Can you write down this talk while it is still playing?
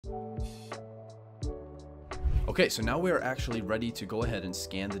Okay, so now we are actually ready to go ahead and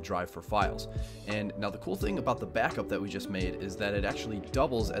scan the drive for files. And now the cool thing about the backup that we just made is that it actually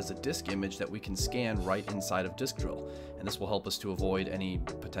doubles as a disk image that we can scan right inside of Disk Drill. And this will help us to avoid any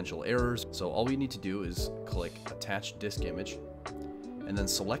potential errors. So all we need to do is click Attach Disk Image, and then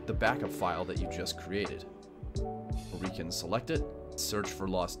select the backup file that you just created. We can select it, search for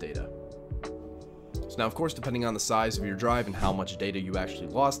lost data. So now, of course, depending on the size of your drive and how much data you actually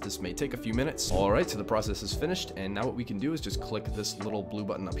lost, this may take a few minutes. Alright, so the process is finished, and now what we can do is just click this little blue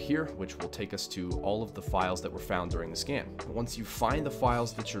button up here, which will take us to all of the files that were found during the scan. Once you find the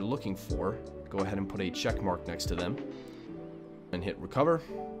files that you're looking for, go ahead and put a check mark next to them, and hit Recover,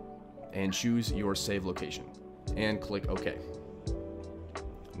 and choose your save location, and click OK.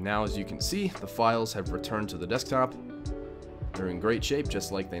 Now, as you can see, the files have returned to the desktop. They're in great shape,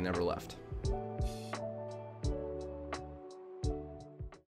 just like they never left.